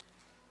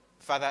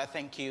Father, I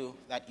thank you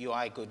that you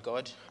are a good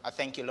God. I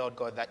thank you, Lord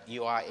God, that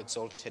you are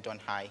exalted on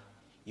high.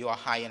 You are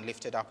high and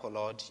lifted up, O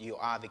Lord. You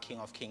are the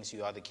King of kings.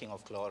 You are the King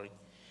of glory.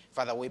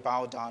 Father, we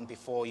bow down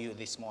before you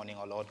this morning,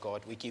 O Lord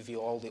God. We give you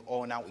all the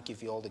honor, we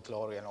give you all the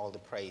glory and all the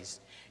praise.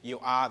 You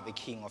are the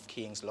King of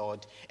kings,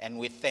 Lord, and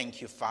we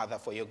thank you, Father,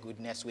 for your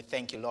goodness. We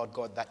thank you, Lord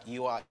God, that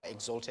you are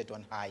exalted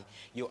on high.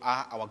 You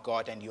are our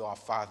God and you are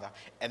Father,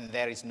 and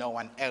there is no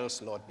one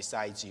else, Lord,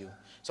 besides you.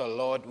 So,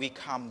 Lord, we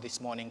come this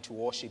morning to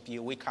worship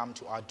you. We come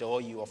to adore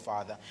you, O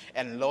Father.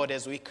 And, Lord,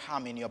 as we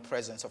come in your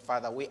presence, O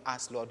Father, we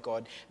ask, Lord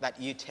God, that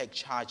you take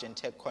charge and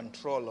take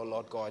control, O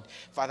Lord God.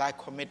 Father, I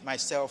commit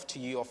myself to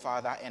you, O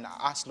Father, and I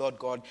ask, Lord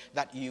God,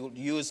 that you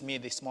use me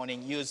this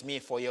morning. Use me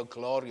for your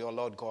glory, O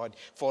Lord God.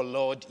 For,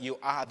 Lord, you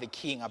are the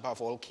King above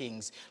all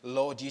kings.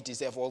 Lord, you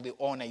deserve all the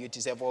honor. You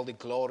deserve all the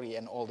glory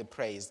and all the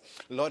praise.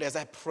 Lord, as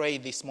I pray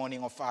this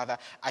morning, O Father,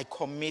 I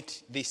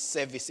commit this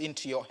service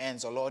into your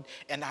hands, O Lord,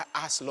 and I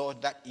ask, Lord,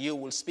 that you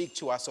will speak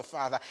to us, O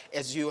Father,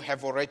 as you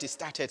have already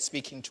started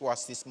speaking to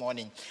us this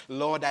morning.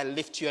 Lord, I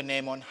lift your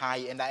name on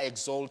high and I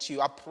exalt you.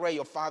 I pray,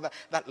 O Father,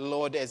 that,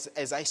 Lord, as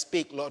I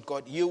speak, Lord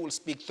God, you will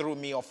speak through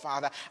me, O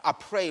Father. I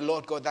pray,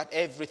 Lord God, that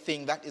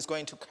everything that is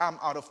going to come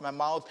out of my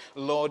mouth,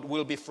 Lord,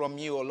 will be from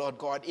you, O Lord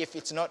God. If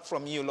it's not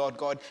from you, Lord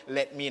God,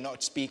 let me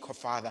not speak, O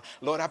Father.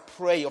 Lord, I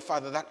pray, O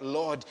Father, that,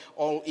 Lord,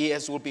 all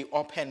ears will be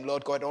open,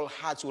 Lord God, all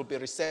hearts will be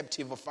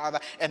receptive, O Father,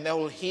 and they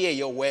will hear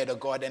your word, O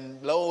God.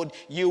 And, Lord,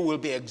 you will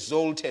be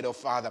exalted, O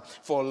Father.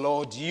 For,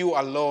 Lord, you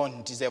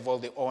alone deserve all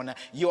the honor.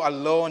 You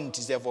alone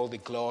deserve all the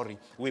glory.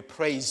 We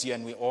praise you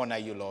and we honor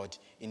you, Lord.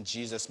 In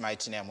Jesus'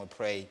 mighty name we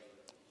pray.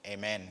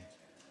 Amen.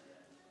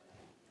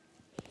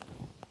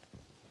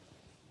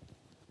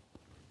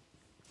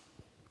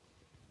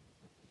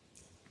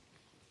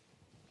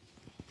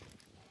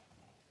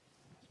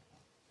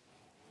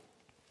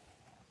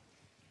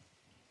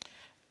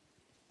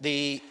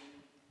 The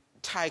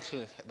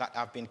title that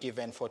I've been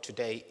given for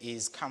today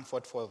is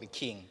Comfort for the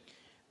King,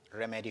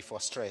 Remedy for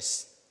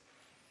Stress.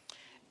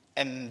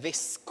 And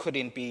this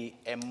couldn't be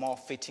a more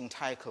fitting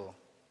title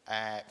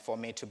for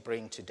me to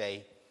bring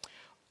today.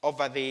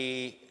 Over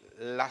the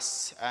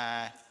last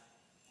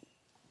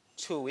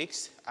 2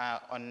 weeks,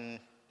 on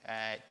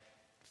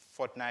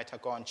fortnight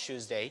ago on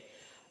Tuesday,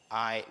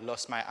 I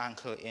lost my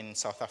uncle in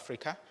South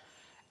Africa,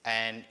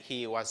 and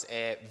he was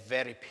a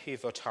very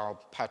pivotal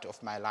part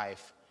of my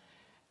life.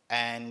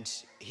 And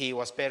he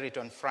was buried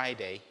on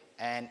Friday.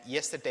 And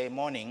yesterday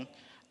morning,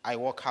 I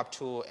woke up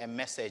to a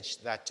message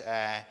that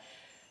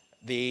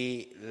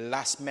the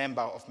last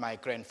member of my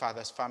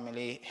grandfather's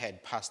family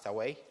had passed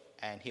away,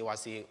 and he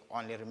was the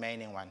only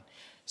remaining one.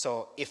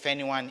 So if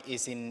anyone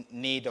is in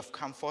need of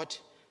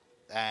comfort,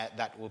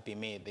 that would be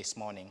me this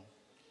morning.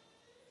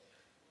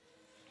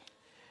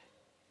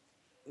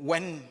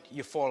 When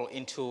you fall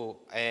into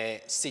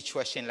a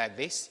situation like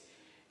this,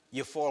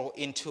 you fall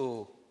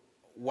into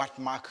what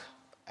Mark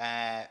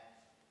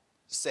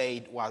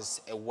said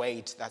was a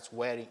weight that's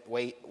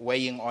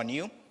weighing on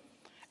you,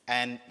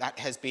 and that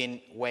has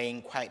been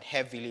weighing quite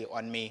heavily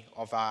on me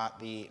over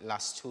the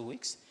last 2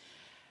 weeks.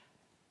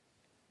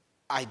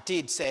 I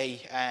did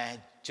say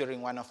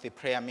during one of the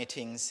prayer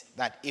meetings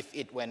that if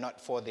it were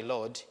not for the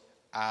Lord,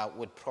 I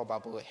would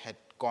probably have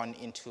gone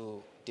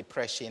into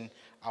depression.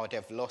 I would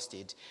have lost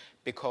it,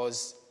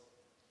 because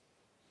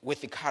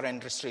with the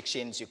current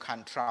restrictions, you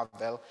can't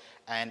travel,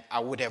 and I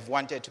would have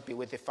wanted to be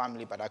with the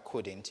family, but I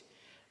couldn't.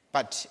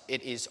 But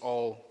it is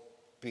all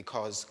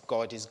because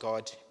God is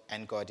God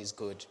and God is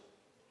good.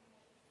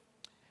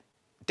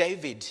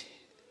 David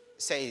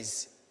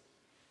says,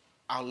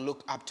 I'll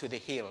look up to the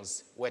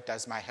hills. Where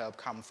does my help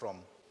come from?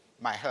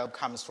 My help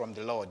comes from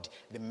the Lord,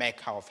 the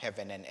maker of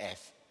heaven and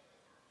earth.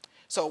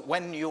 So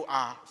when you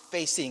are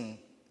facing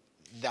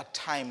that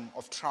time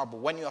of trouble,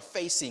 when you are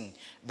facing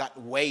that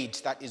weight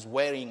that is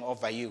wearing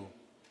over you,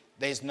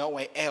 there's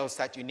nowhere else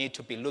that you need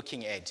to be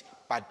looking at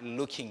but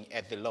looking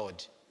at the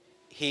Lord.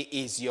 He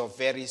is your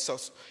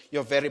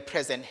very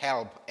present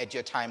help at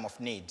your time of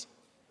need.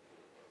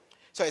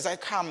 So as I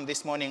come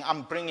this morning,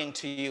 I'm bringing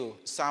to you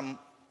Psalm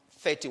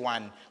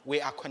 31.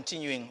 We are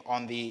continuing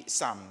on the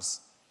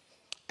Psalms.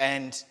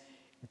 And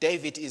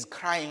David is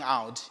crying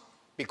out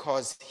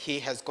because he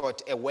has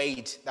got a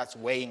weight that's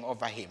weighing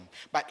over him.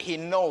 But he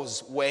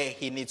knows where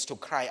he needs to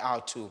cry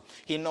out to.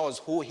 He knows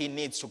who he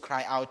needs to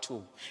cry out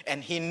to.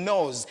 And he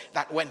knows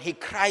that when he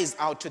cries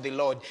out to the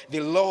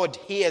Lord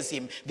hears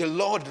him. The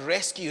Lord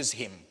rescues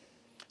him.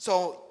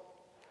 So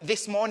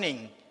this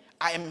morning,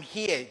 I am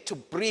here to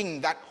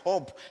bring that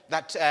hope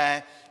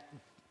that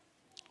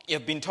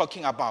you've been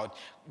talking about.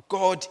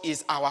 God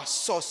is our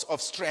source of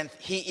strength.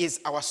 He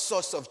is our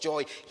source of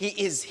joy. He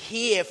is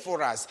here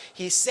for us.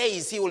 He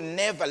says he will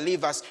never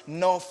leave us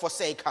nor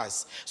forsake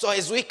us. So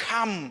as we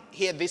come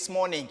here this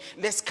morning,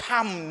 let's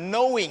come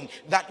knowing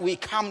that we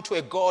come to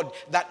a God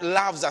that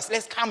loves us.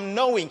 Let's come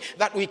knowing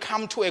that we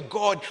come to a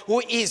God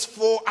who is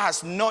for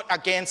us, not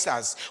against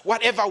us.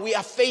 Whatever we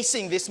are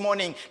facing this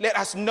morning, let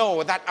us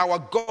know that our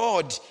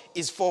God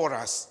is for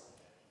us.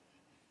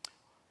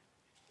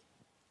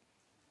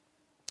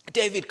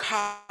 David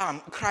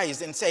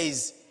cries and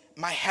says,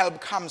 my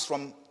help comes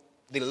from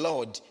the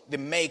Lord, the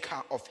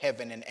maker of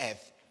heaven and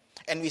earth.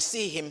 And we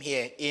see him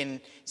here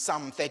in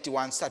Psalm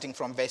 31, starting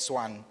from verse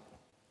 1.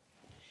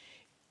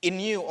 In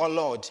you, O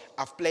Lord,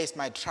 I've placed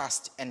my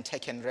trust and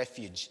taken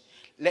refuge.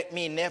 Let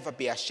me never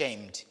be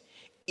ashamed.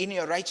 In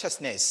your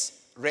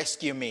righteousness,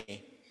 rescue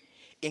me.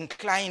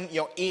 Incline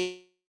your ear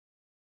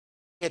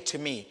to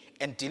me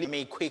and deliver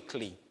me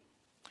quickly.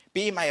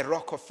 Be my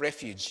rock of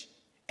refuge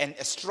and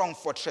a strong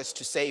fortress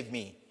to save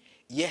me.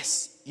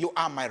 Yes, you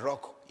are my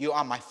rock, you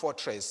are my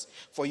fortress.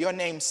 For your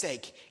name's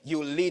sake, you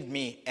will lead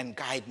me and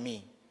guide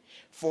me.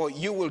 For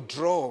you will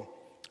draw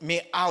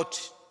me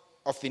out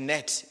of the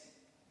net.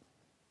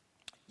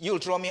 You'll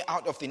draw me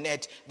out of the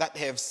net that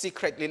they have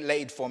secretly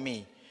laid for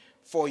me.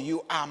 For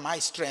you are my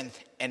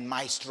strength and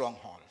my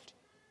stronghold.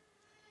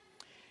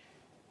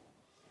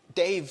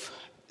 Dave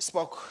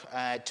spoke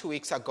 2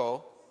 weeks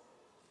ago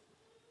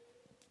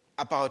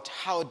about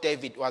how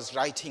David was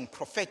writing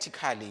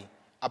prophetically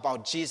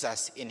about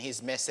Jesus in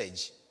his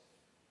message.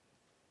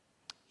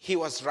 He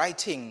was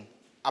writing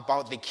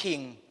about the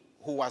king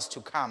who was to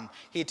come.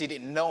 He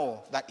didn't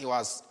know that he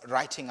was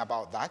writing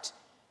about that.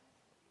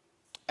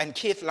 And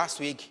Keith last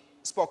week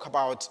spoke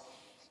about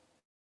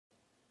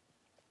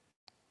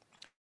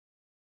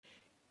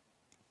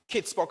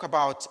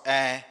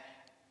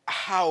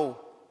how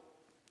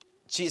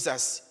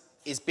Jesus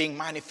is being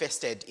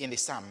manifested in the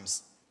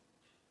Psalms.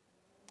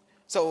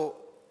 So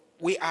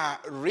we are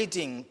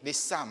reading this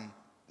psalm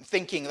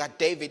thinking that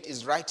David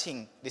is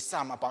writing the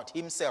psalm about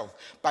himself,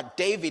 but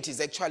David is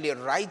actually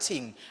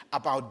writing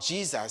about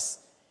Jesus.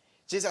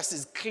 Jesus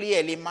is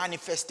clearly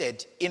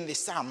manifested in the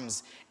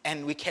Psalms,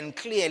 and we can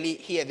clearly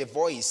hear the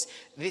voice.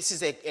 This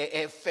is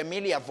a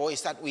familiar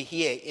voice that we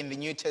hear in the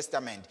New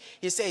Testament.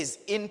 He says,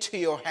 into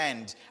your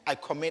hand I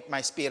commit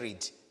my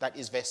spirit. That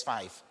is verse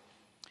 5.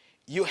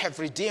 You have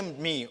redeemed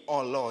me,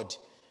 O Lord,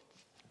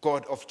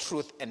 God of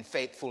truth and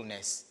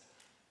faithfulness.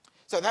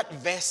 So that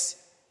verse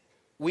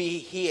we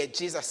hear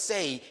Jesus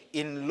say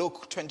in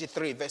Luke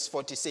 23, verse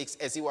 46,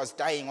 as he was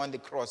dying on the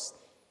cross.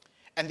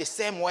 And the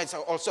same words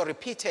are also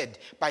repeated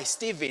by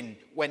Stephen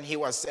when he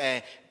was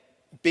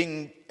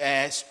being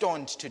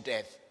stoned to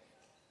death.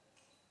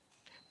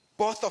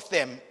 Both of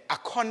them are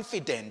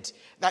confident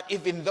that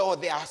even though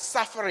they are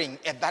suffering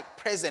at that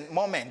present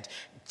moment,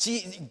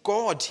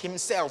 God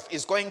himself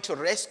is going to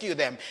rescue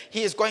them.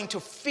 He is going to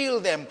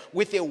fill them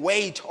with the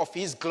weight of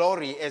his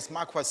glory, as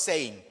Mark was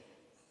saying.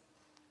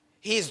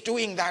 He is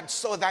doing that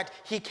so that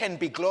he can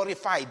be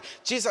glorified.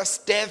 Jesus'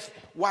 death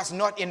was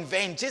not in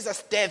vain.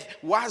 Jesus' death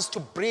was to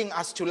bring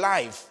us to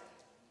life.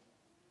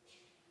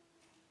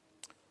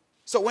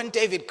 So when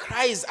David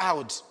cries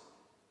out,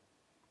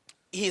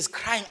 he is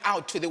crying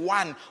out to the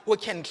one who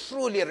can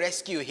truly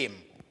rescue him.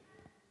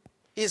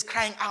 He is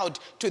crying out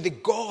to the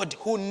God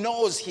who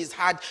knows his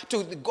heart,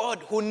 to the God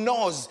who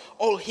knows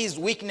all his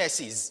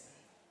weaknesses.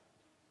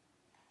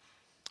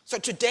 So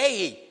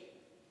today,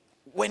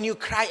 when you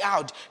cry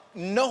out,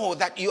 know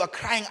that you are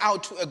crying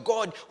out to a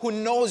God who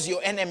knows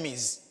your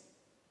enemies.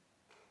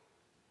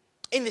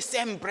 In the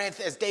same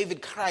breath as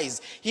David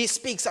cries, he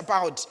speaks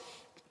about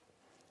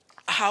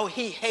how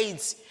he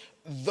hates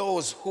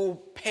those who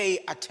pay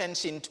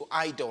attention to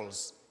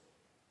idols.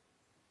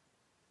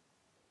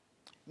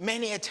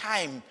 Many a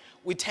time,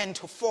 we tend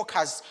to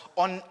focus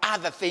on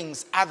other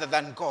things other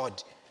than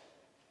God.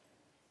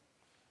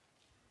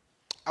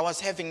 I was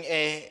having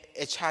a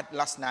chat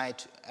last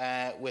night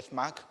with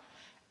Mark,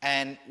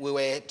 and we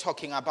were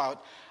talking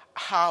about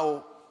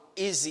how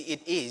easy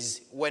it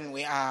is when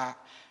we are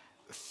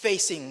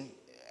facing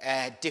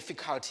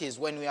difficulties,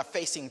 when we are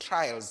facing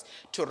trials,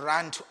 to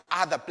run to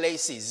other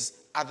places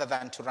other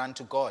than to run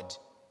to God.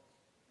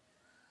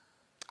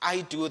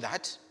 I do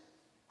that.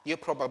 You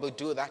probably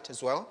do that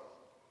as well.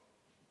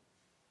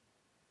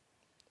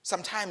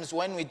 Sometimes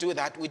when we do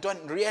that, we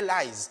don't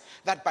realize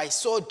that by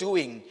so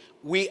doing,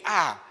 we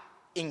are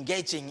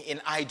engaging in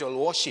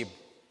idol worship.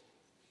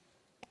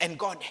 And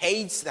God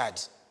hates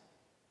that.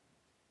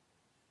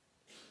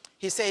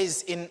 He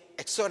says in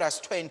Exodus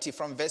 20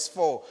 from verse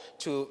 4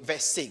 to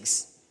verse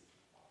 6,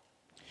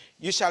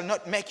 you shall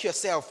not make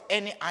yourself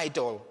any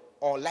idol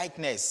or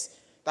likeness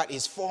that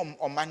is form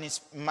or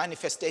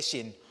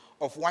manifestation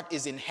of what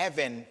is in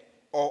heaven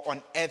or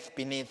on earth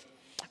beneath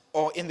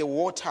or in the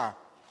water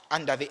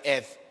under the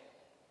earth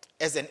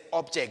as an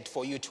object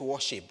for you to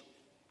worship.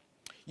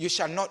 You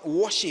shall not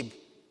worship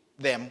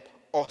them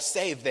or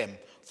save them,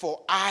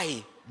 for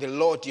I, the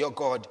Lord your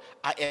God,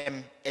 I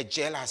am a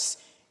jealous,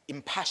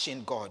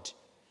 impassioned God,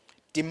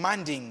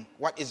 demanding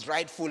what is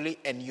rightfully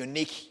and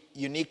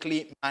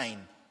uniquely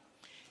mine,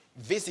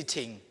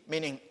 visiting,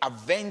 meaning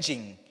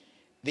avenging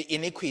the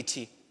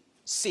iniquity,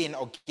 sin,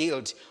 or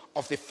guilt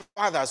of the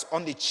fathers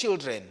on the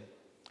children,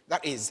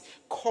 that is,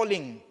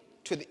 calling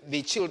to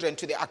the children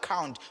to the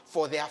account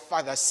for their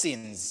father's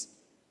sins,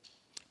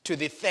 to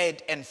the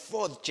third and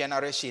fourth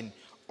generation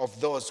of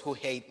those who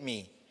hate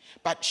me,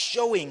 but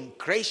showing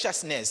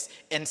graciousness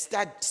and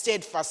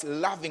steadfast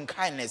loving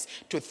kindness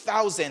to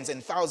thousands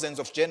and thousands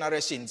of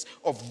generations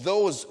of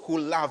those who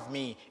love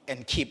me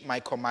and keep my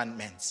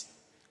commandments.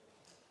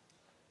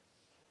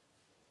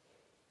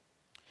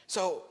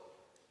 So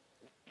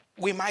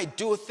we might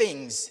do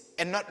things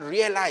and not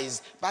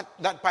realize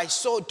that by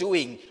so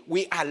doing,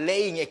 we are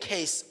laying a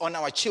case on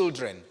our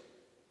children.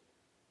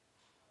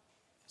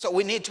 So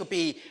we need to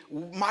be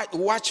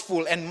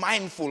watchful and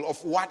mindful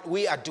of what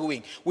we are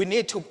doing. We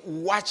need to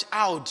watch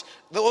out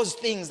those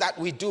things that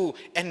we do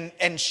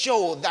and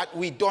show that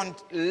we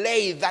don't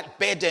lay that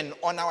burden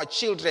on our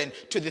children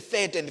to the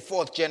third and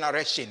fourth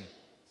generation.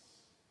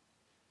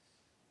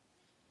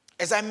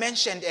 As I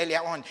mentioned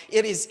earlier on,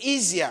 it is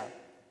easier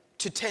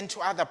to turn to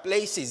other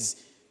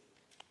places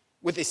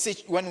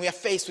when we are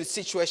faced with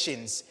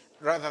situations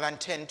rather than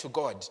turn to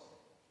God.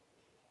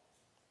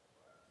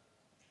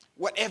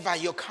 Whatever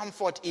your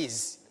comfort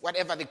is,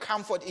 whatever the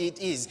comfort it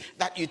is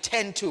that you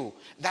tend to,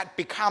 that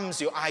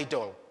becomes your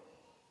idol.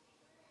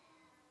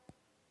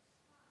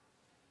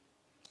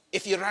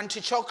 If you run to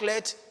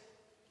chocolate,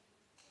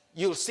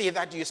 you'll see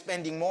that you're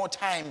spending more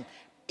time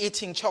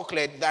eating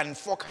chocolate than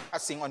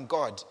focusing on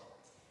God.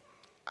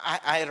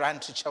 I run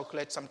to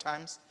chocolate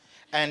sometimes,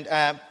 and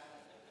I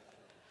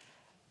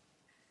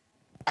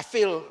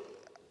feel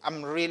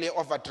I'm really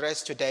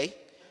overdressed today.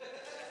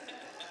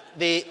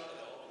 The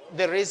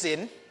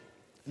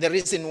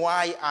reason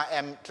why I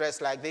am dressed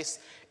like this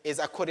is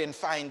I couldn't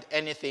find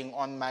anything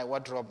on my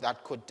wardrobe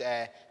that could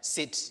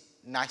sit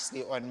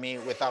nicely on me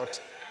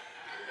without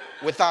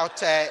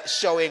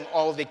showing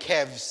all the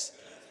curves.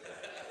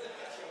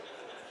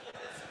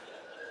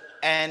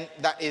 And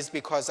that is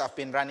because I've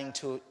been running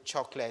to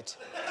chocolate.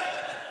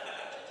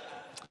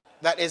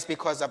 That is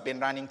because I've been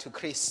running to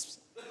crisps.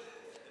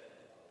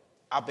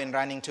 I've been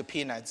running to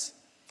peanuts.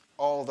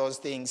 All those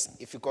things.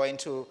 If you go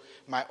into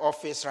my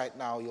office right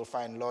now, you'll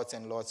find lots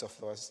and lots of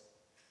those.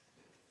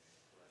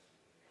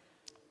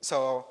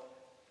 So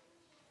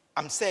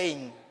I'm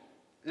saying,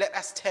 let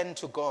us turn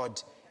to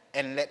God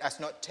and let us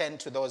not turn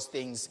to those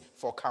things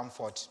for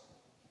comfort.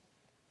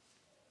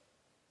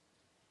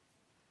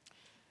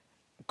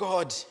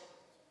 God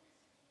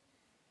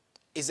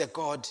is a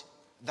God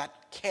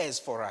that cares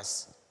for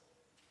us.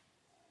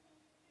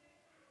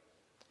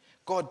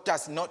 God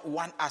does not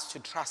want us to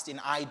trust in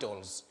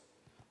idols.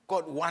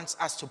 God wants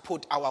us to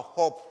put our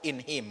hope in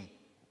him.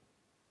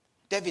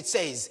 David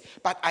says,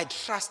 but I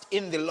trust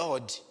in the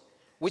Lord,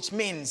 which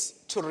means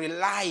to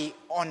rely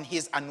on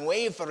his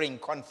unwavering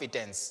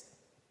confidence.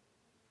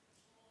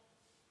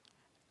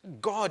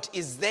 God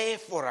is there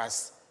for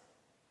us.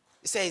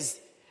 He says,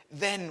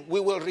 then we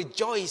will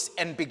rejoice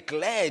and be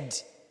glad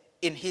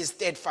in his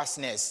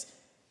steadfastness,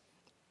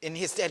 in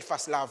his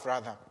steadfast love,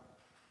 rather.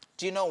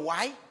 Do you know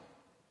why?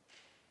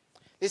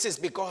 This is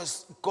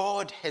because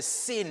God has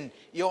seen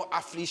your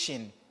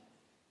affliction.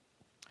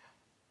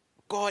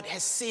 God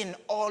has seen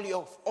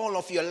all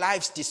of your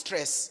life's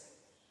distress.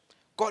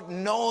 God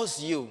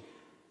knows you.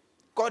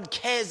 God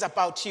cares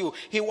about you.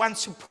 He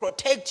wants to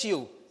protect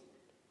you.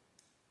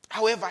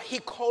 However, he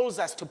calls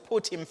us to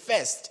put him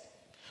first.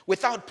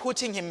 Without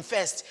putting him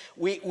first,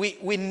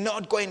 we're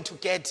not going to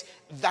get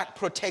that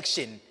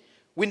protection.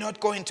 We're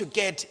not going to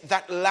get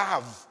that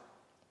love.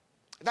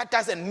 That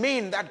doesn't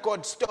mean that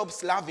God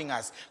stops loving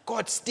us.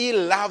 God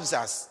still loves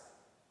us.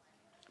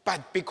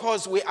 But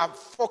because we are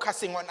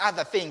focusing on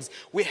other things,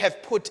 we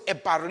have put a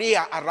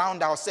barrier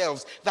around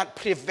ourselves that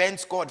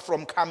prevents God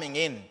from coming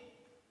in.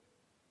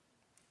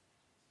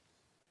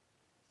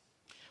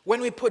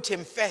 When we put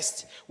him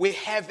first, we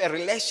have a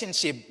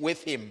relationship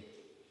with him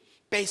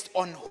based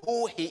on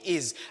who he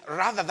is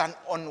rather than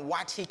on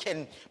what he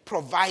can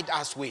provide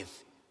us with.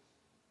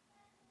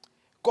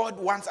 God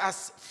wants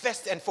us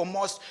first and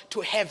foremost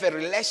to have a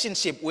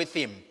relationship with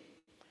him.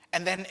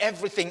 And then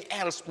everything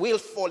else will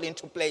fall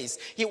into place.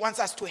 He wants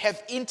us to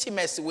have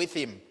intimacy with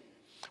him.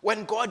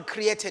 When God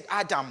created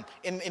Adam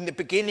in the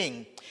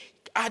beginning,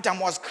 Adam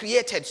was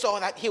created so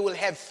that he will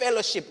have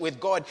fellowship with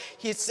God.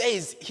 He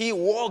says he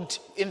walked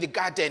in the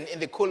garden in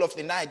the cool of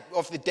the night,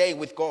 of the day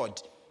with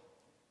God.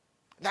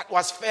 That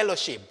was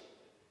fellowship.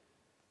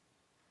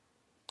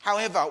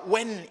 However,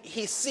 when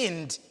he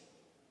sinned,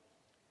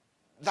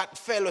 that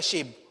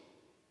fellowship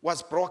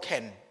was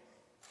broken.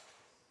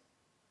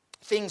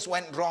 Things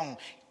went wrong.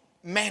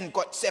 Man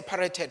got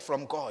separated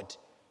from God.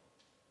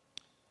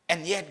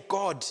 And yet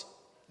God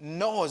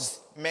knows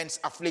man's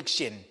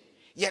affliction.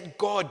 Yet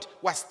God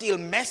was still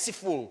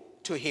merciful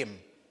to him.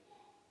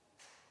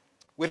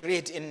 We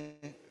read in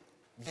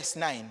verse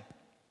 9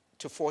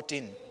 to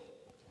 14.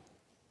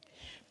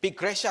 Be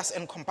gracious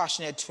and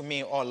compassionate to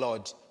me, O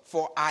Lord,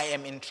 for I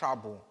am in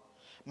trouble.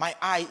 My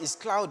eye is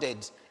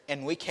clouded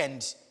and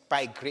weakened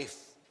by grief.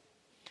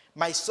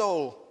 My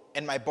soul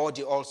and my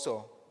body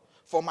also.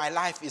 For my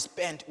life is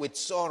spent with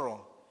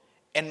sorrow,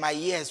 and my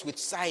years with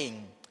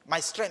sighing. My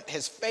strength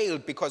has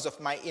failed because of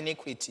my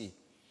iniquity,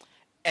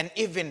 and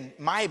even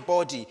my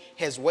body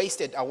has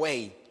wasted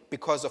away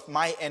because of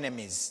my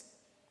enemies.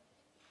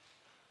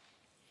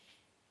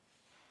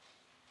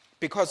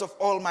 Because of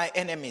all my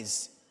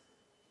enemies,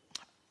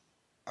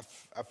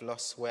 I've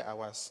lost where I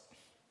was.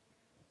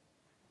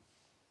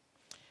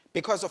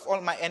 Because of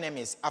all my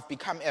enemies, I've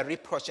become a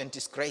reproach and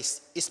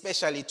disgrace,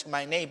 especially to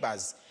my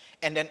neighbors,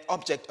 and an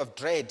object of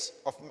dread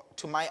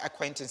to my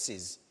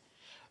acquaintances.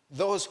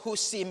 Those who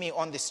see me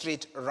on the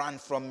street run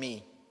from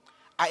me.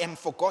 I am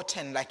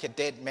forgotten like a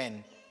dead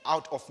man,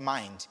 out of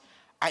mind.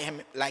 I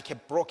am like a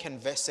broken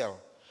vessel,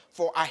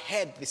 for I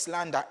heard the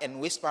slander and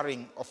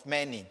whispering of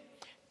many.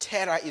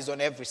 Terror is on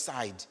every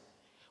side.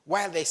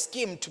 While they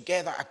schemed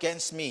together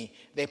against me,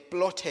 they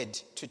plotted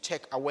to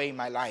take away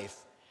my life.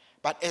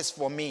 But as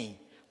for me,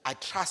 I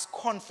trust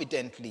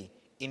confidently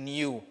in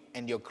you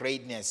and your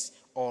greatness,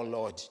 O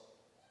Lord.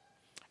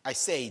 I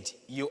said,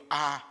 you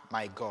are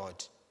my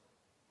God.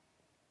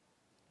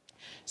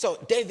 So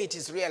David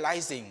is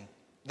realizing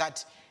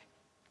that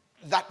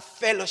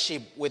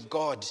fellowship with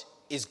God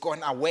is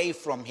gone away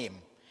from him.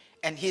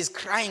 And he's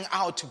crying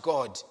out to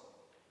God.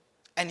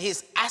 And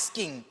he's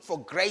asking for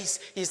grace.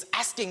 He's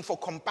asking for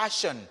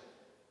compassion.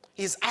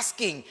 He's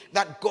asking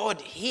that God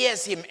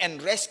hears him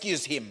and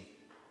rescues him.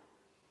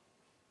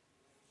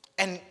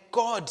 And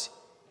God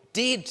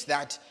did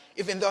that,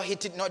 even though he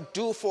did not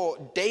do for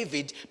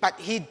David, but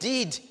he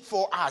did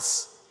for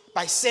us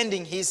by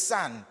sending his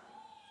son.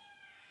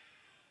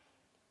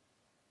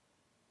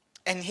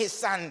 And his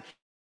son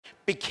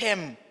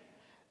became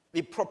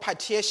the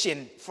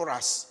propitiation for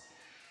us.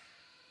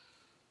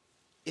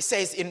 It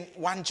says in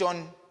 1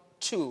 John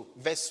 2,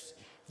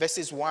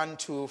 verses 1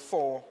 to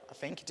 4, I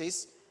think it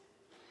is.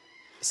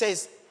 It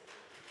says,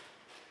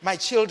 my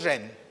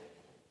children,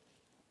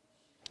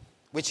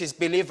 which is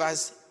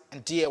believers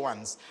and dear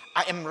ones,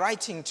 I am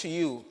writing to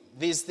you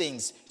these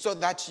things so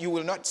that you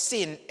will not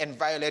sin and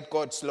violate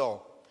God's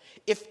law.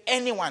 If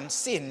anyone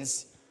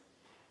sins,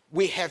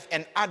 we have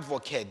an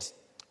advocate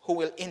who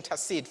will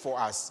intercede for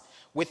us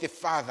with the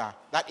Father,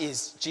 that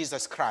is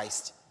Jesus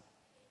Christ.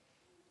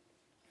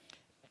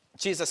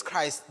 Jesus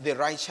Christ, the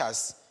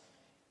righteous.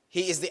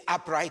 He is the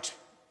upright,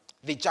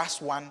 the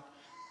just one,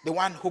 the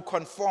one who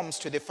conforms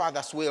to the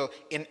Father's will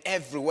in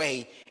every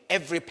way,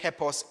 every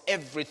purpose,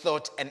 every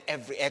thought, and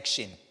every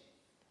action.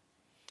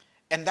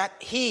 And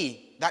that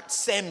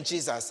same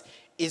Jesus,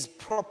 is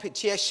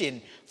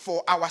propitiation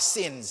for our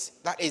sins.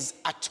 That is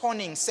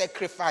atoning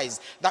sacrifice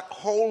that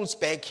holds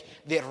back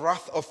the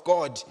wrath of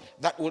God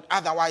that would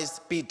otherwise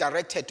be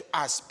directed to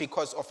us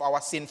because of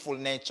our sinful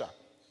nature,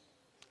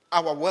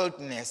 our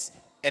worldliness,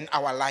 and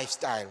our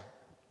lifestyle.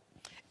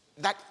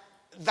 That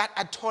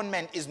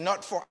atonement is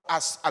not for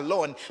us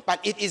alone, but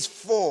it is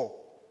for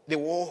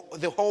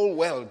the whole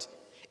world.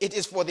 It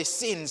is for the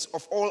sins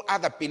of all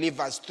other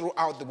believers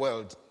throughout the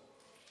world.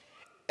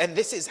 And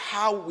this is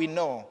how we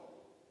know,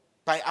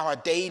 by our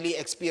daily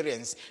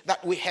experience,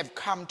 that we have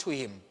come to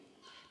him.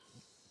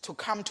 To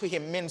come to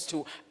him means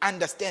to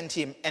understand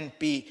him and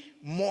be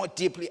more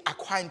deeply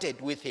acquainted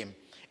with him.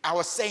 I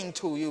was saying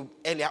to you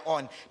earlier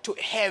on, to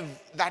have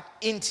that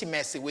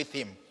intimacy with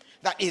him.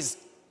 That is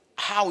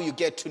how you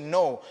get to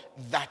know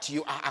that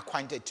you are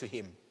acquainted to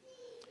him.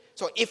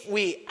 So if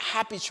we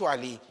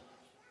habitually,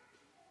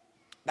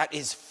 that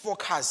is,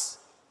 focus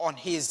on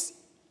his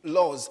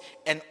laws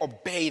and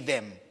obey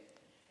them,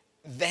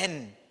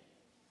 then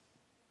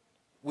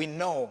we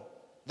know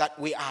that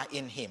we are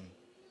in him.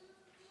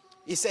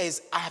 He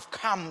says, I have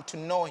come to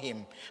know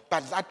him,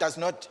 but that does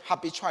not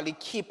habitually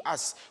keep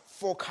us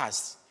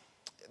focused.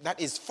 That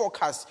is,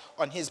 focus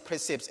on his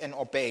precepts and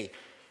obey.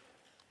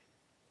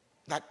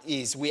 That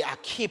is, we are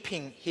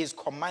keeping his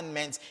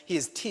commandments,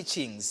 his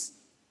teachings.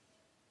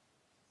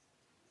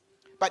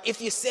 But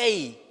if you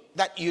say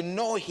that you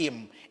know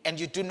him and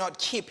you do not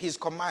keep his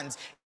commands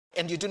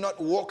and you do not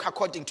walk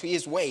according to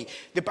his way,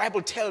 the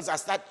Bible tells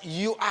us that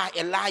you are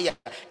a liar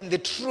and the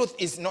truth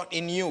is not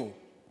in you.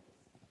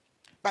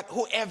 But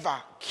whoever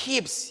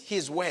keeps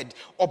his word,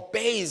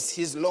 obeys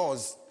his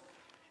laws,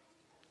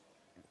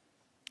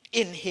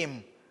 in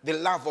him the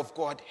love of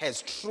God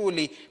has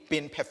truly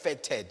been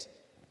perfected.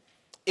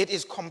 It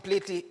is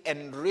completely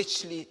and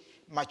richly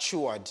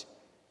matured.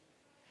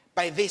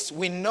 By this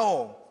we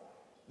know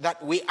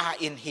that we are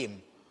in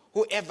him.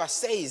 Whoever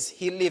says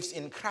he lives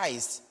in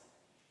Christ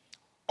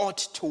ought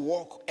to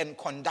walk and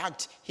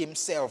conduct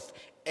himself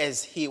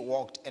as he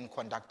walked and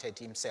conducted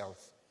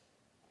himself.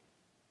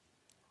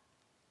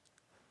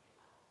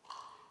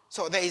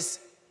 So there is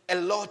a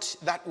lot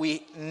that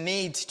we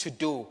need to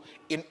do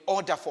in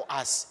order for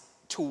us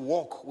to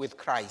walk with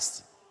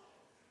Christ.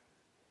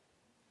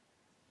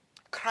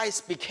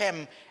 Christ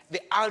became the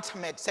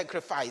ultimate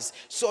sacrifice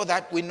so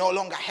that we no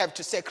longer have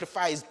to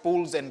sacrifice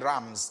bulls and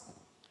rams.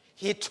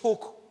 He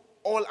took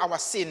all our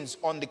sins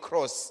on the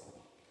cross.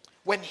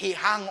 When he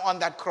hung on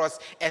that cross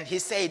and he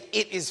said,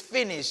 it is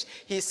finished.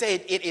 He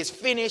said, it is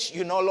finished.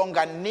 You no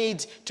longer need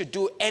to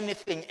do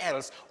anything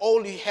else.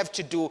 All you have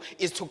to do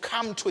is to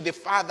come to the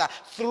Father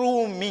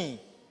through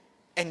me,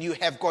 and you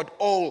have got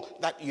all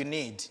that you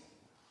need.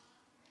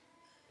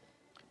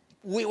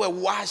 We were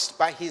washed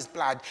by his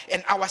blood,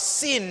 and our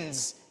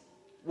sins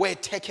were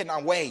taken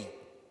away.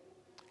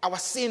 Our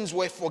sins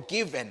were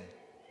forgiven.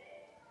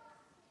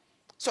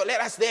 So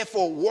let us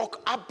therefore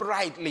walk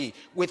uprightly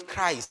with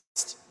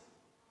Christ.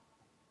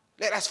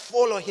 Let us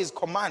follow his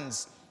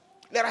commands.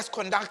 Let us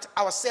conduct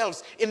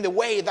ourselves in the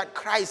way that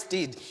Christ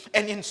did.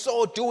 And in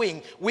so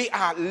doing, we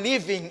are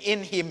living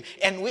in him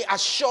and we are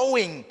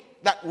showing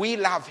that we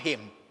love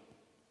him.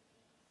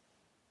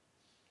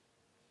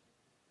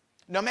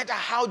 No matter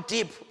how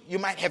deep you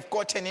might have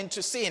gotten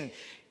into sin,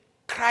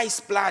 Christ's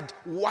blood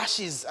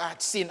washes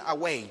that sin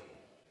away.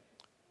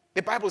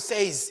 The Bible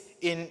says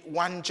in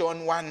 1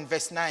 John 1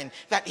 verse 9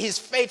 that he's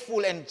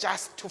faithful and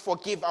just to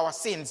forgive our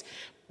sins.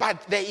 But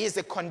there is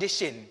a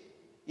condition.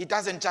 He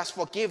doesn't just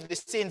forgive the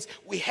sins.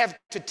 We have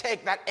to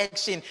take that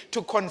action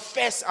to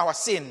confess our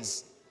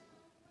sins.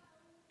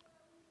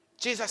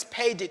 Jesus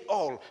paid it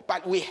all,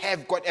 but we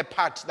have got a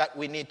part that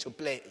we need to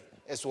play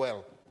as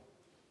well.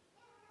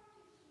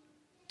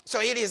 So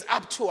it is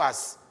up to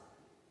us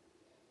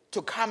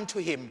to come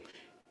to him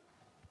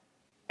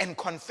and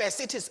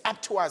confess. It is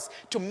up to us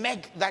to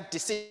make that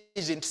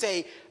decision, to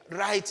say,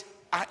 right,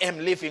 I am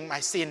leaving my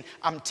sin,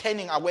 I'm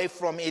turning away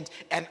from it,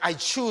 and I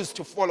choose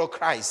to follow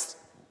Christ.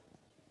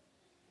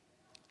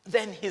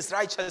 Then his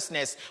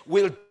righteousness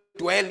will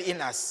dwell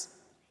in us.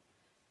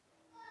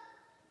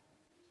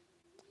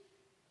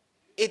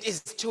 It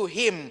is to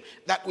him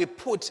that we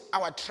put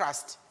our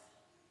trust.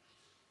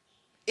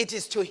 It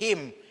is to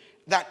him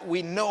that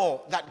we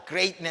know that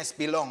greatness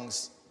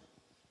belongs.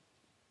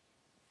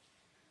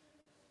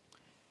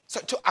 So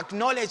to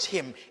acknowledge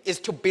him is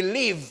to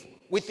believe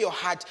with your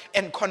heart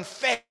and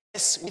confess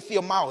with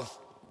your mouth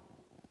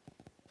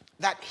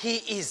that he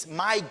is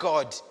my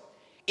God.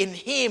 In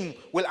him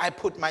will I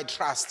put my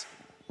trust.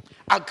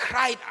 I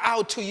cried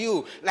out to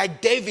you like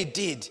David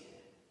did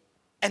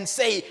and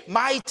say,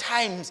 my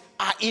times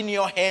are in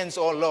your hands,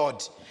 O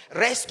Lord.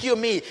 Rescue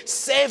me,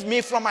 save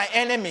me from my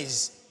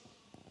enemies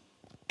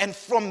and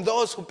from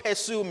those who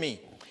pursue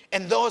me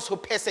and those who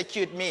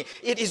persecute me.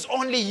 It is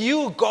only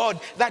you, God,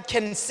 that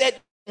can set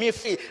me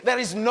free. There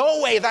is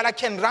no way that I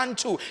can run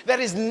to. There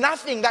is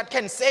nothing that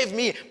can save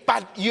me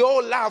but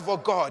your love, O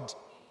God.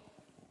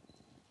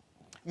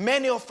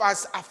 Many of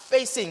us are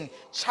facing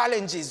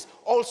challenges,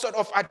 all sort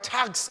of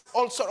attacks,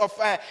 all sort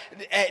of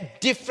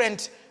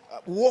different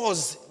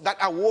wars that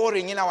are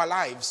warring in our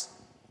lives.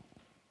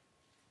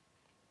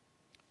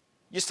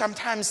 You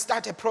sometimes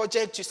start a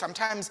project, you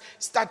sometimes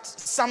start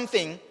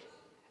something,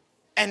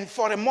 and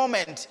for a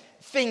moment,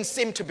 things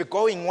seem to be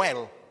going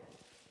well.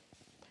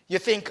 You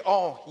think,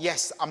 oh,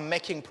 yes, I'm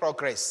making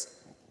progress.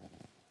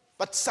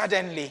 But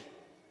suddenly,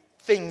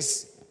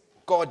 things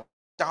go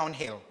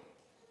downhill.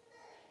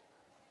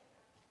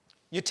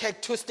 You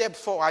take 2 steps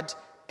forward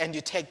and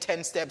you take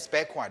 10 steps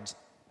backward.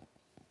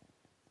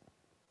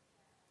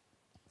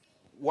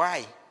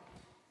 Why?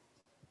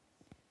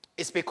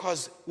 It's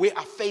because we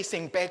are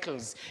facing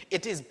battles.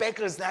 It is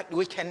battles that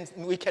we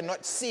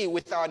cannot see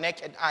with our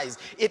naked eyes.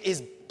 It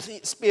is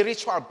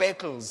spiritual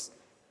battles.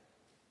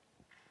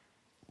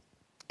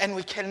 And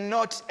we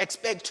cannot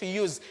expect to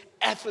use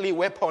earthly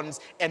weapons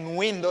and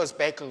win those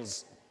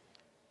battles.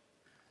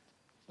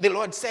 The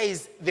Lord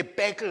says the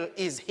battle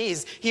is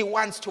his. He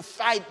wants to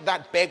fight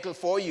that battle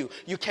for you.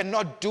 You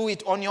cannot do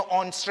it on your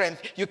own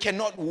strength. You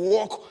cannot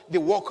walk the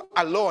walk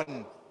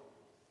alone.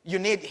 You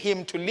need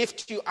him to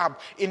lift you up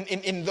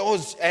in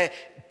those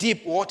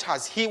deep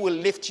waters. He will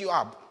lift you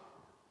up.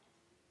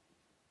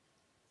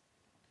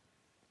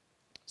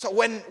 So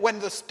when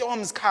the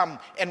storms come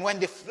and when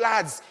the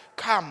floods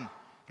come,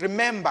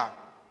 remember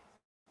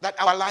that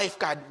our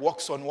lifeguard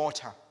walks on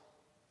water.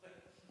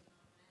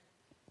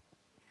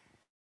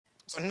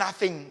 So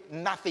nothing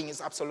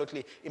is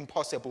absolutely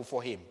impossible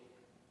for him.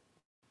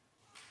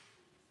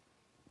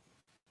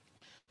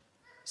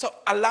 So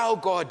allow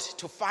God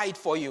to fight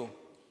for you.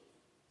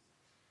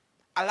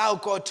 Allow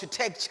God to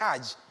take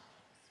charge.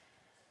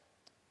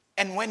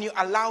 And when you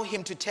allow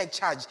him to take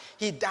charge,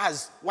 he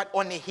does what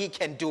only he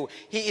can do.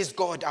 He is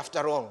God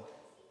after all.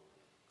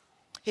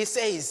 He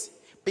says,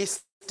 be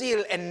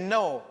still and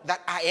know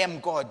that I am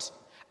God.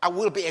 I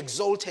will be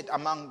exalted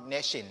among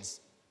nations.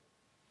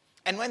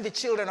 And when the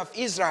children of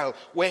Israel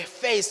were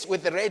faced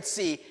with the Red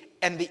Sea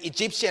and the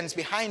Egyptians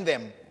behind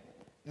them,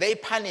 they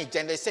panicked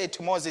and they said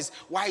to Moses,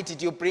 why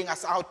did you bring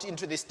us out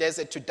into this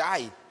desert to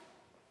die?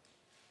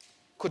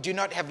 Could you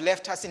not have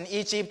left us in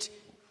Egypt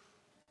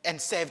and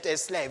served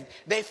as slaves?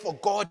 They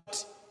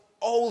forgot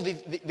all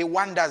the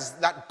wonders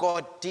that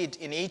God did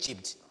in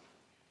Egypt.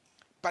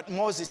 But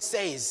Moses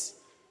says,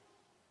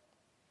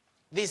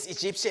 these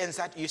Egyptians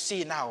that you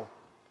see now,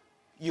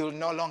 you'll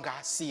no longer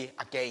see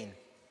again.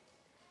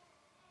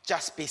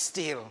 Just be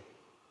still,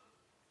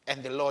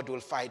 and the Lord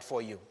will fight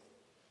for you.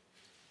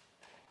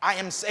 I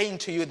am saying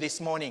to you this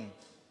morning,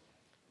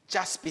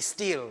 just be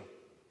still,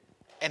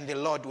 and the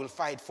Lord will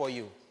fight for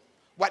you.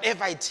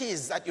 Whatever it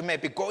is that you may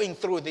be going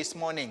through this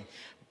morning,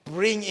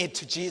 bring it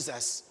to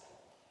Jesus.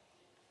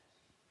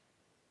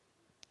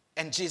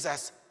 And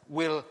Jesus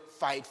will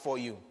fight for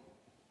you.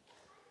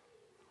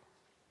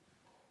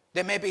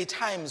 There may be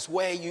times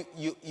where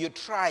you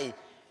try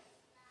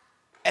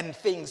and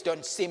things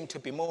don't seem to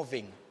be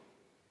moving.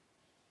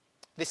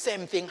 The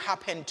same thing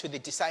happened to the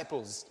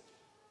disciples.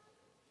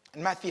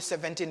 In Matthew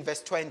 17,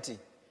 verse 20, it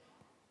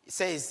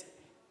says,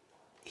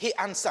 he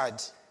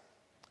answered,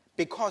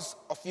 because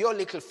of your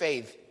little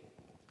faith,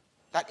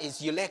 that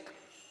is, you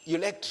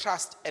lack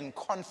trust and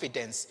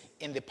confidence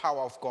in the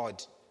power of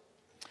God.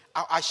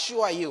 I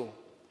assure you,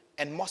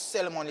 and most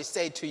solemnly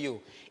say to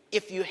you,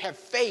 if you have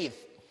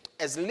faith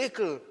as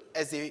little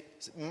as a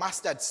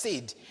mustard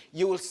seed,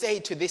 you will say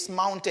to this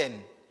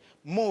mountain,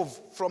 move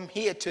from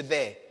here to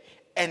there.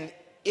 And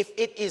if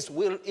it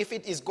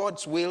is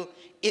God's will,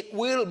 it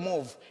will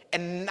move,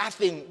 and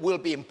nothing will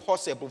be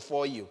impossible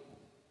for you.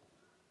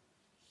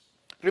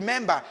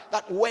 Remember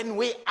that when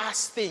we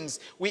ask things,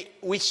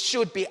 we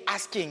should be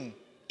asking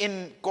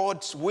in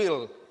God's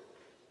will.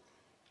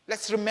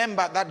 Let's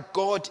remember that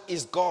God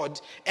is God,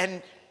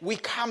 and we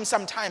come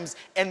sometimes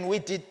and we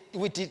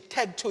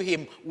detect to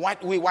him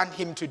what we want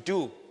him to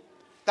do.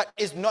 That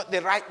is not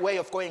the right way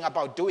of going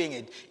about doing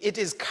it. It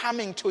is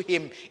coming to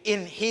him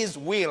in his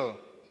will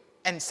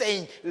and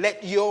saying,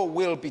 let your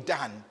will be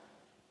done.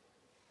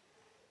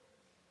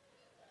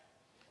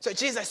 So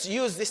Jesus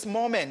used this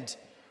moment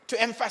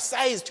to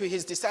emphasize to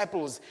his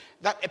disciples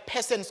that a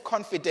person's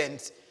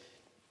confidence,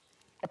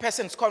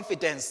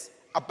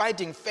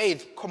 abiding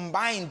faith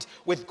combined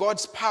with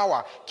God's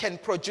power can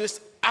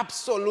produce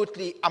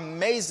absolutely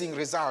amazing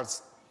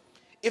results.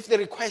 If the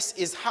request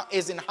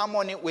is in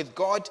harmony with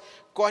God,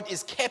 God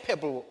is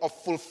capable of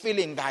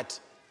fulfilling that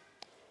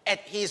at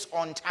his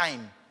own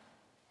time.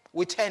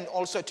 We tend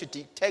also to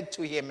dictate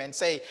to him and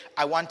say,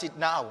 I want it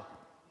now.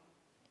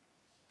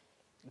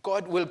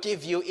 God will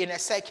give you in a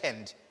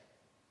second.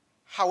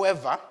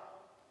 However,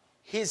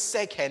 his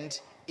second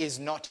is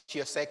not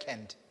your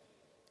second.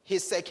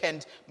 His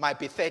second might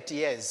be 30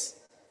 years.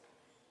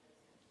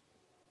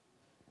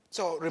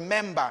 So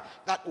remember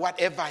that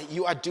whatever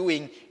you are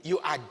doing, you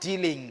are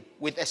dealing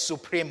with a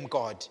supreme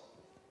God.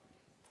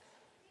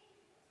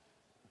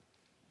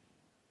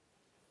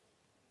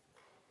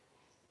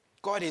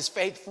 God is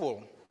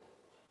faithful,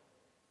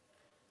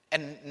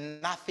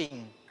 and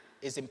nothing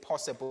is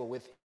impossible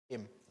with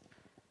him.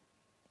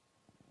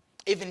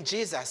 Even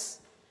Jesus,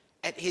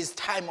 at his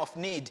time of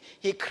need,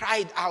 he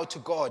cried out to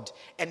God,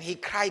 and he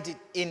cried it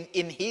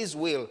in his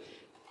will.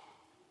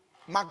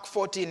 Mark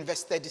 14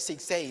 verse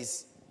 36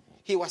 says,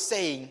 he was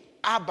saying,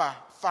 Abba,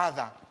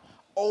 Father,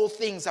 all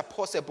things are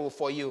possible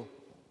for you.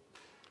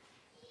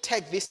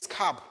 Take this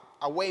cup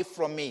away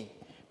from me,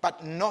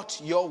 but not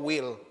your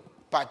will,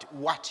 but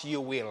what you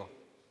will.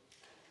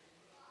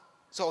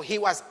 So he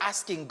was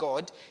asking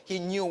God, he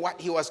knew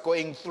what he was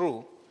going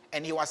through,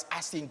 and he was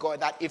asking God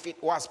that if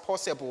it was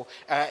possible,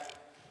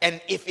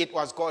 and if it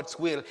was God's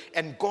will.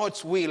 And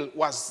God's will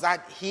was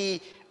that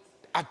he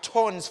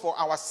atones for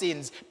our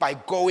sins by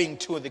going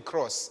to the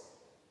cross.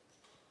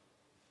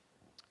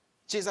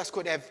 Jesus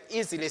could have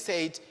easily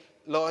said,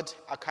 Lord,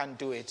 I can't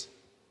do it.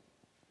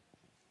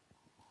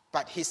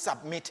 But he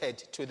submitted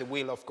to the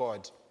will of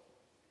God.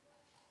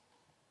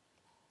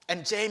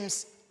 And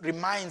James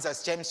reminds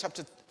us, James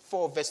chapter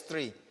 4 verse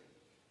 3, it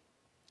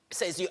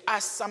says, you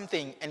ask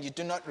something and you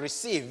do not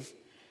receive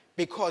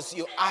because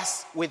you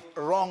ask with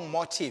wrong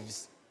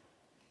motives.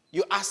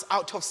 You ask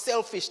out of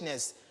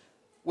selfishness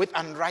with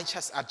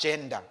unrighteous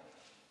agenda.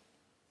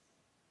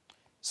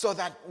 So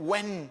that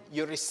when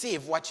you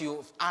receive what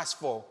you've asked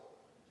for,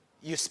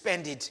 you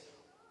spend it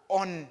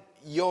on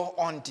your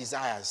own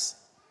desires.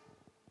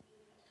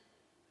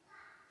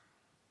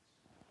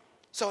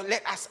 So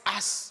let us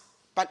ask,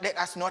 but let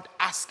us not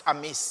ask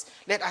amiss.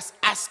 Let us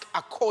ask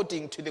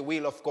according to the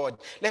will of God.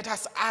 Let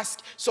us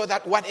ask so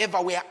that whatever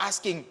we are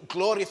asking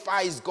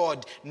glorifies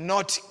God,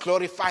 not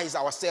glorifies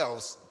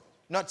ourselves,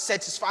 not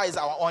satisfies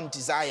our own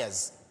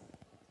desires.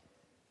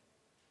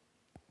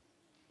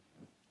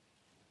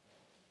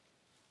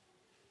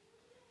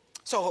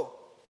 So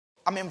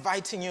I'm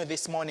inviting you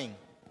this morning,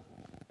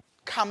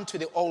 come to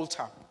the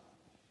altar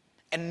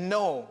and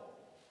know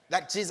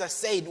that Jesus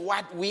said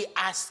what we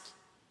ask,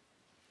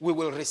 we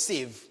will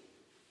receive.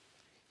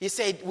 He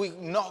said we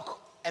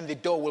knock and the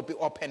door will be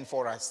open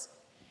for us.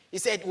 He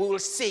said we will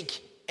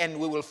seek and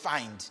we will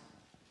find.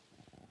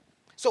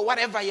 So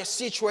whatever your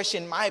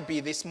situation might be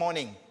this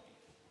morning,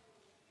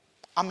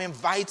 I'm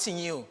inviting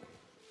you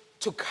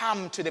to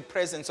come to the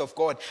presence of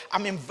God.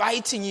 I'm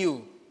inviting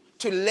you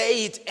to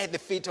lay it at the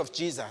feet of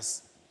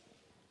Jesus.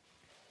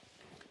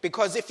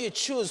 Because if you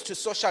choose to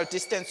social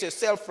distance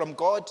yourself from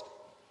God,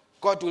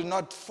 God will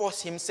not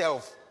force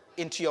himself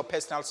into your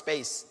personal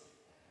space.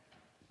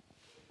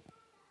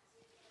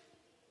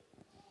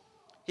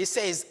 He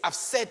says, I've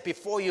set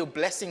before you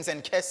blessings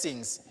and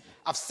cursings.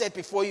 I've set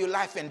before you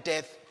life and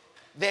death.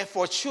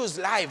 Therefore choose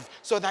life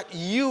so that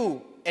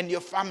you and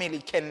your family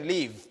can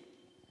live.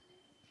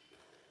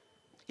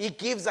 He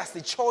gives us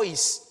the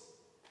choice.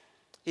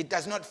 He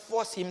does not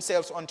force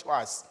himself onto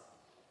us.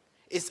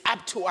 It's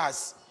up to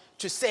us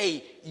to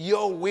say,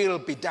 your will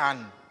be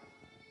done.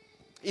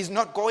 He's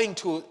not going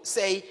to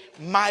say,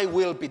 my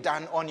will be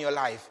done on your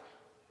life.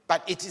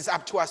 But it is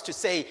up to us to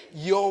say,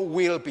 your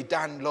will be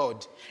done,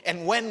 Lord.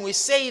 And when we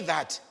say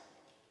that,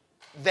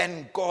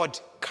 then God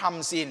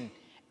comes in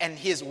and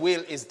his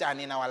will is done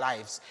in our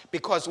lives.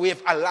 Because we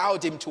have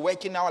allowed him to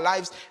work in our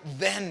lives,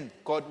 then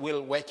God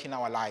will work in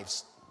our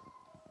lives.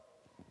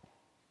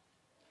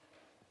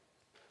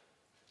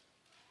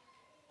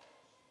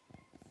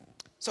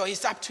 So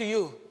it's up to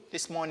you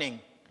this morning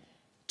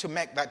to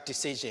make that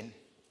decision.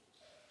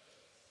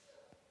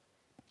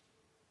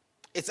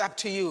 It's up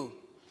to you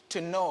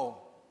to know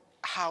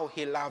how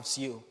he loves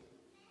you.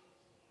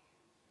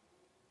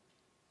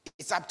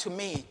 It's up to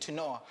me to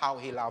know how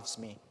he loves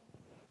me.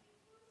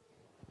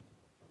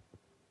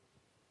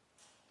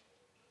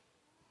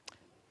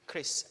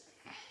 Chris.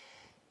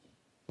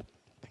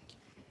 Thank you.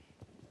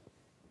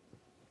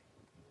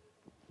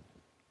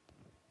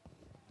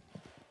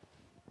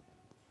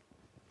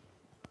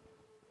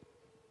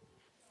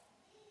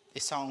 The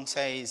song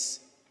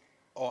says,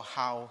 "Oh,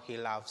 how he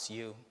loves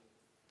you.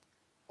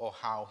 Oh,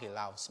 how he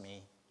loves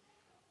me.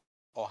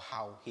 Oh,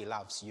 how he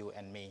loves you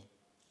and me.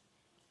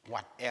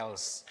 What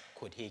else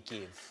could he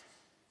give?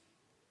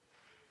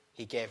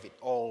 He gave it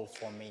all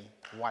for me.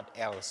 What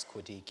else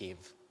could he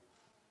give?"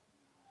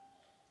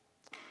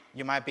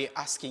 You might be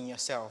asking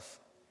yourself,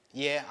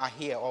 yeah, I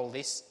hear all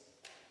this,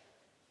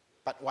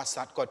 but what's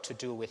that got to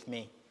do with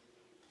me?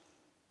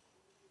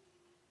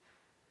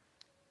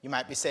 You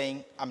might be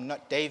saying, I'm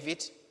not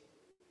David.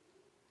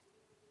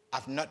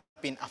 I've not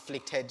been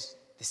afflicted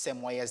the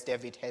same way as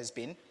David has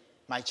been.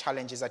 My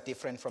challenges are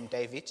different from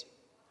David.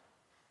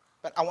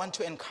 But I want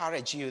to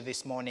encourage you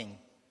this morning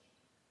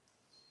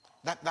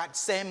that that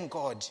same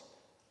God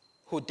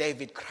who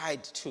David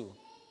cried to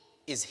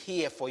is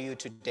here for you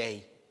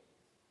today.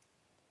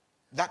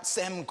 That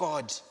same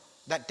God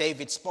that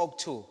David spoke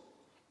to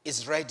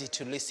is ready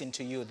to listen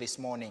to you this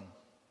morning.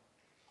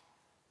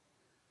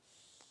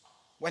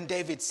 When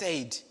David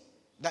said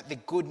that the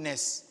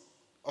goodness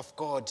of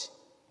God,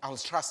 I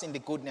was trusting the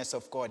goodness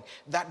of God,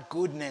 that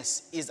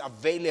goodness is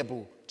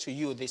available to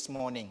you this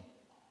morning.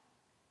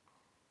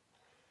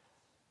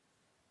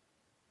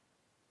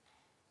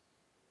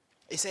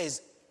 It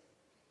says,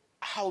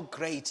 how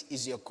great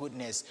is your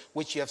goodness,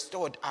 which you have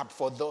stored up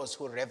for those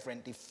who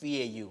reverently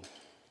fear you,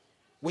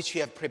 which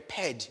you have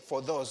prepared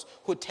for those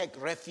who take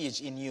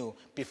refuge in you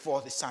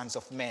before the sons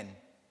of men.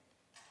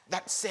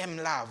 That same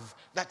love,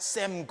 that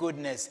same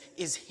goodness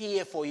is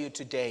here for you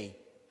today.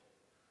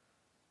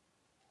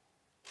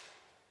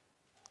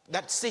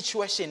 That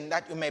situation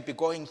that you may be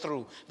going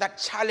through, that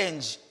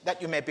challenge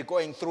that you may be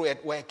going through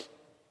at work,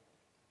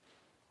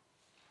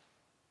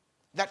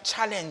 that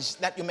challenge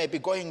that you may be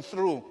going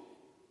through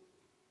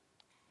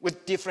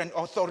with different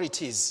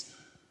authorities,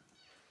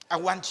 I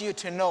want you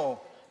to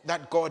know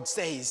that God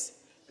says,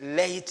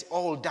 lay it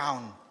all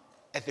down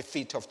at the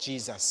feet of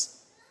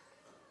Jesus.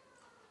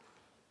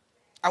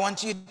 I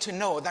want you to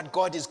know that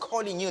God is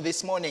calling you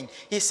this morning.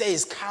 He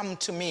says, come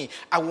to me.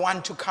 I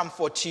want to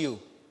comfort you.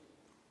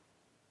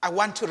 I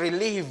want to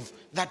relieve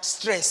that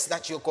stress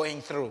that you're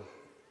going through.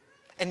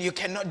 And you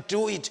cannot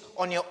do it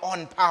on your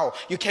own power.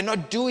 You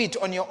cannot do it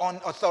on your own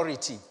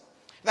authority.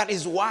 That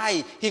is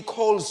why he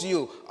calls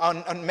you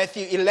on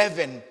Matthew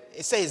 11.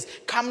 It says,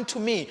 come to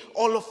me,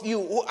 all of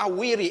you who are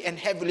weary and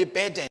heavily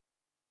burdened,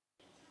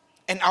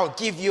 and I'll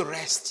give you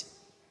rest.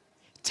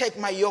 Take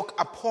my yoke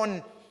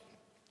upon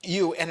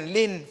you and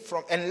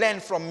learn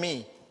from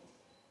me.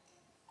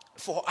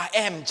 For I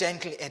am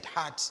gentle at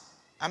heart.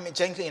 I'm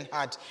gentle in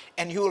heart,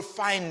 and you will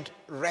find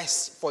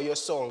rest for your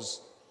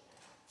souls.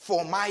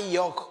 For my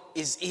yoke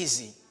is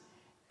easy,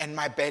 and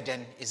my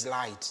burden is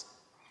light.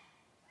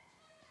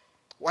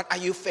 What are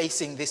you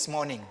facing this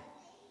morning?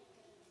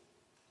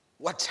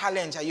 What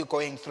challenge are you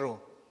going through?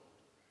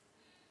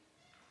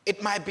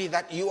 It might be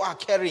that you are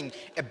carrying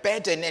a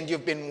burden and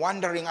you've been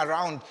wandering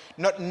around,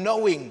 not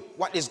knowing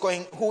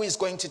who is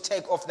going to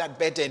take off that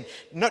burden,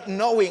 not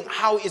knowing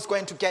how it's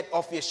going to get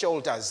off your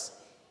shoulders.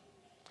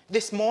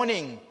 This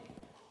morning,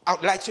 I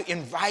would like to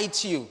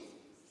invite you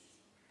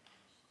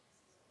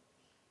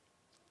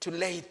to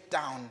lay it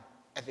down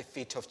at the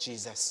feet of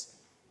Jesus.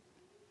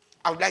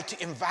 I would like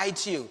to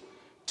invite you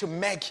to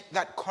make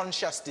that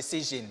conscious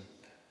decision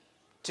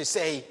to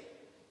say,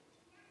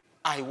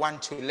 I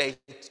want to lay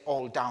it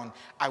all down.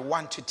 I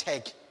want to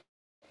take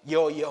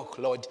your yoke,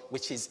 Lord,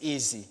 which is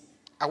easy.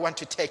 I want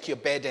to take your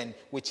burden,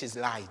 which is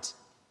light.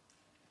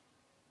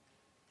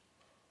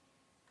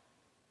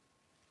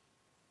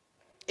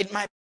 It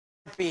might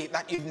be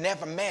that you've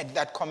never made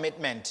that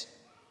commitment.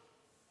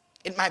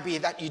 It might be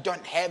that you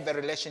don't have a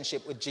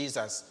relationship with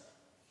Jesus,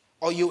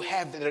 or you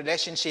have the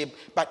relationship,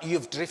 but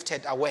you've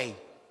drifted away.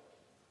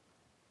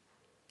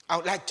 I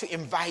would like to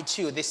invite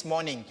you this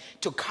morning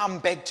to come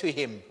back to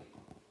him,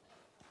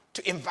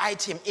 to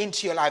invite him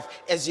into your life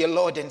as your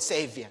Lord and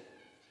Savior.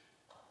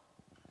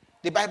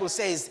 The Bible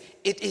says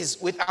it is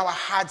with our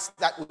hearts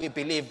that we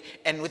believe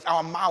and with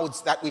our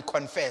mouths that we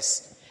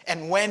confess.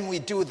 And when we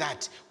do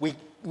that,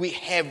 we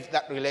have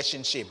that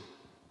relationship.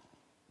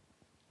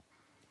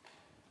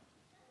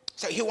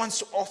 So he wants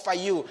to offer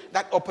you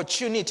that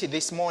opportunity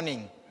this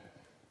morning.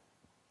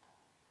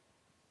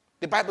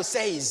 The Bible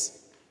says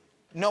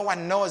no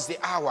one knows the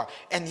hour.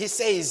 And he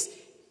says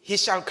he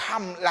shall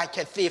come like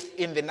a thief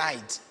in the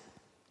night.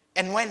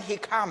 And when he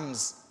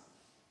comes,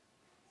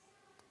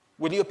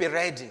 will you be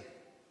ready?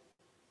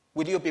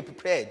 Will you be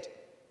prepared?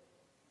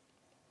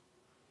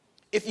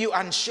 If you're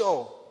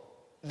unsure,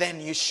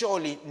 then you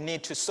surely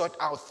need to sort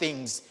out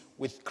things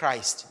with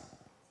Christ.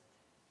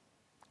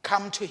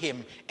 Come to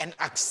him and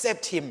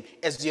accept him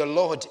as your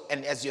Lord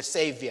and as your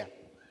Savior.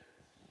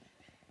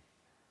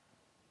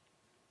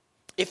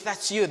 If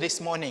that's you this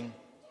morning,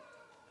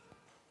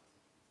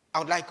 I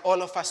would like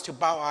all of us to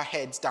bow our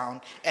heads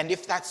down. And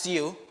if that's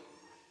you,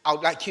 I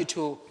would like you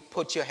to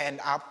put your hand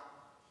up.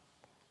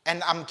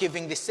 And I'm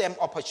giving the same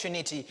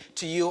opportunity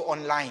to you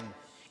online.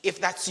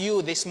 If that's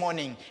you this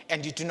morning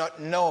and you do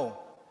not know,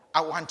 I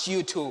want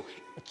you to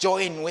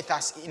join with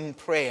us in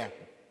prayer.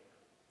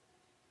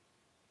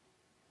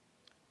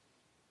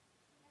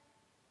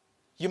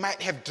 You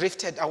might have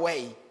drifted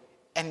away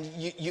and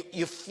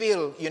you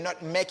feel you're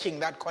not making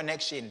that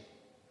connection.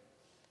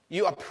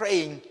 You are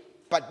praying,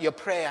 but your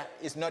prayer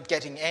is not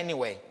getting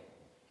anywhere.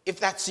 If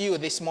that's you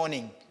this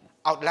morning,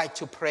 I would like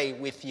to pray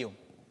with you.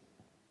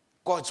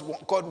 God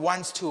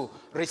wants to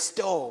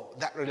restore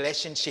that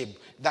relationship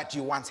that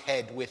you once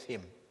had with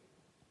him.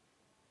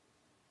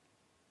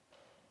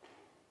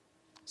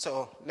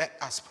 So let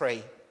us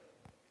pray.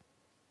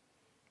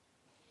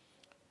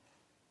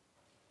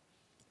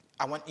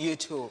 I want you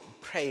to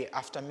pray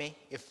after me,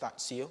 if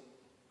that's you.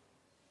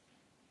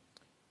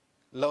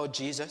 Lord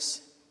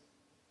Jesus,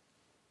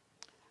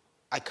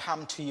 I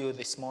come to you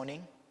this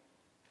morning.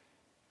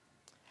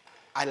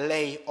 I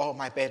lay all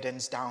my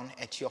burdens down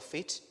at your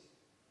feet.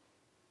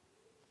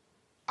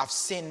 I've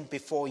sinned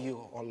before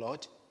you, O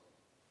Lord.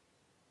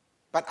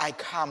 But I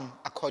come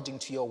according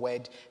to your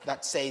word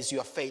that says you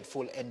are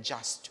faithful and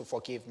just to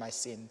forgive my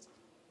sins.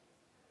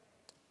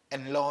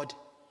 And Lord,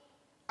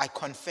 I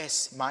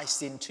confess my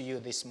sin to you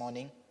this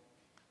morning.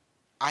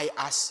 I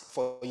ask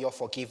for your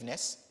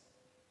forgiveness.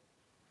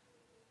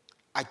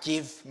 I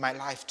give my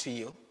life to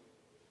you.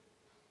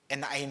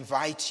 And I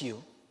invite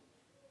you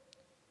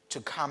to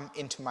come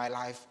into my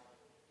life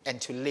and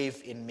to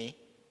live in me.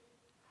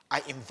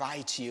 I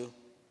invite you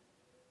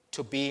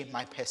to be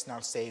my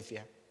personal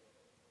Savior.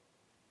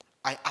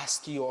 I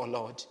ask you, O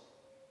Lord,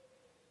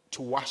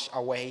 to wash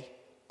away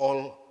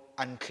all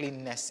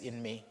uncleanness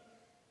in me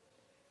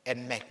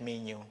and make me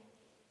new.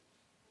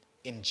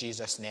 In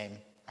Jesus' name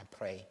I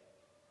pray.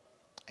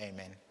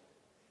 Amen.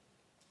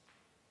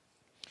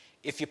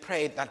 If you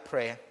prayed that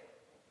prayer,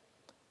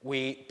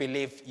 we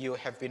believe you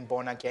have been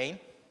born again.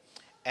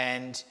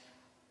 And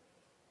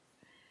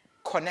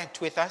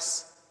connect with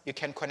us. You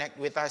can connect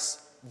with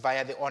us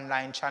via the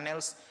online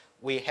channels.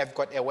 We have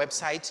got a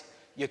website.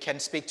 You can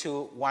speak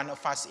to one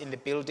of us in the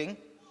building.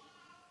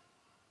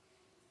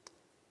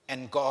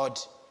 And God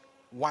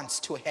wants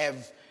to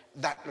have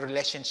that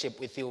relationship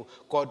with you.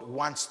 God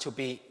wants to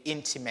be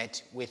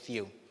intimate with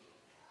you.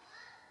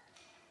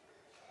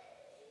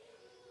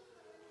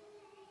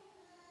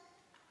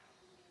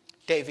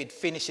 David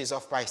finishes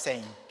off by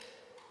saying,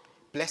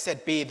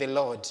 "Blessed be the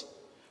Lord,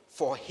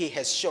 for he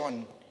has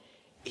shown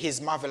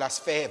his marvelous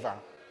favor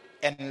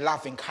and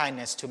loving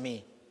kindness to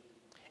me,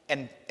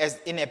 and as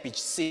in a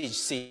besieged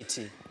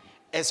city.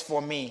 As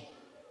for me,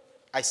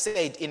 I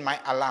said in my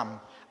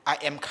alarm, I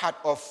am cut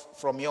off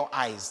from your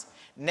eyes.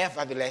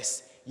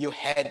 Nevertheless, you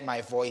heard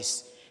my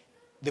voice,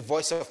 the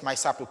voice of my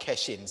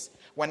supplications,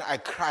 when I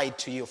cried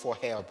to you for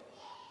help.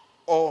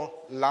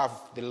 All love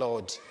the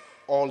Lord,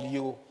 all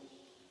you,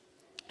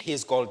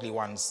 his godly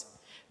ones.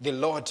 The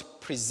Lord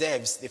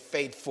preserves the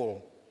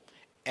faithful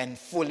and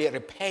fully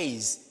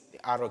repays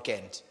the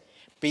arrogant.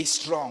 Be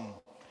strong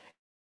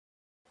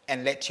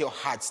and let your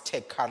hearts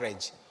take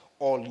courage,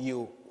 all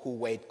you who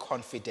wait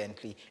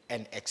confidently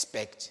and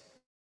expect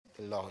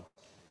the Lord."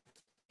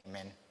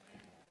 Amen.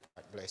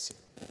 God bless you.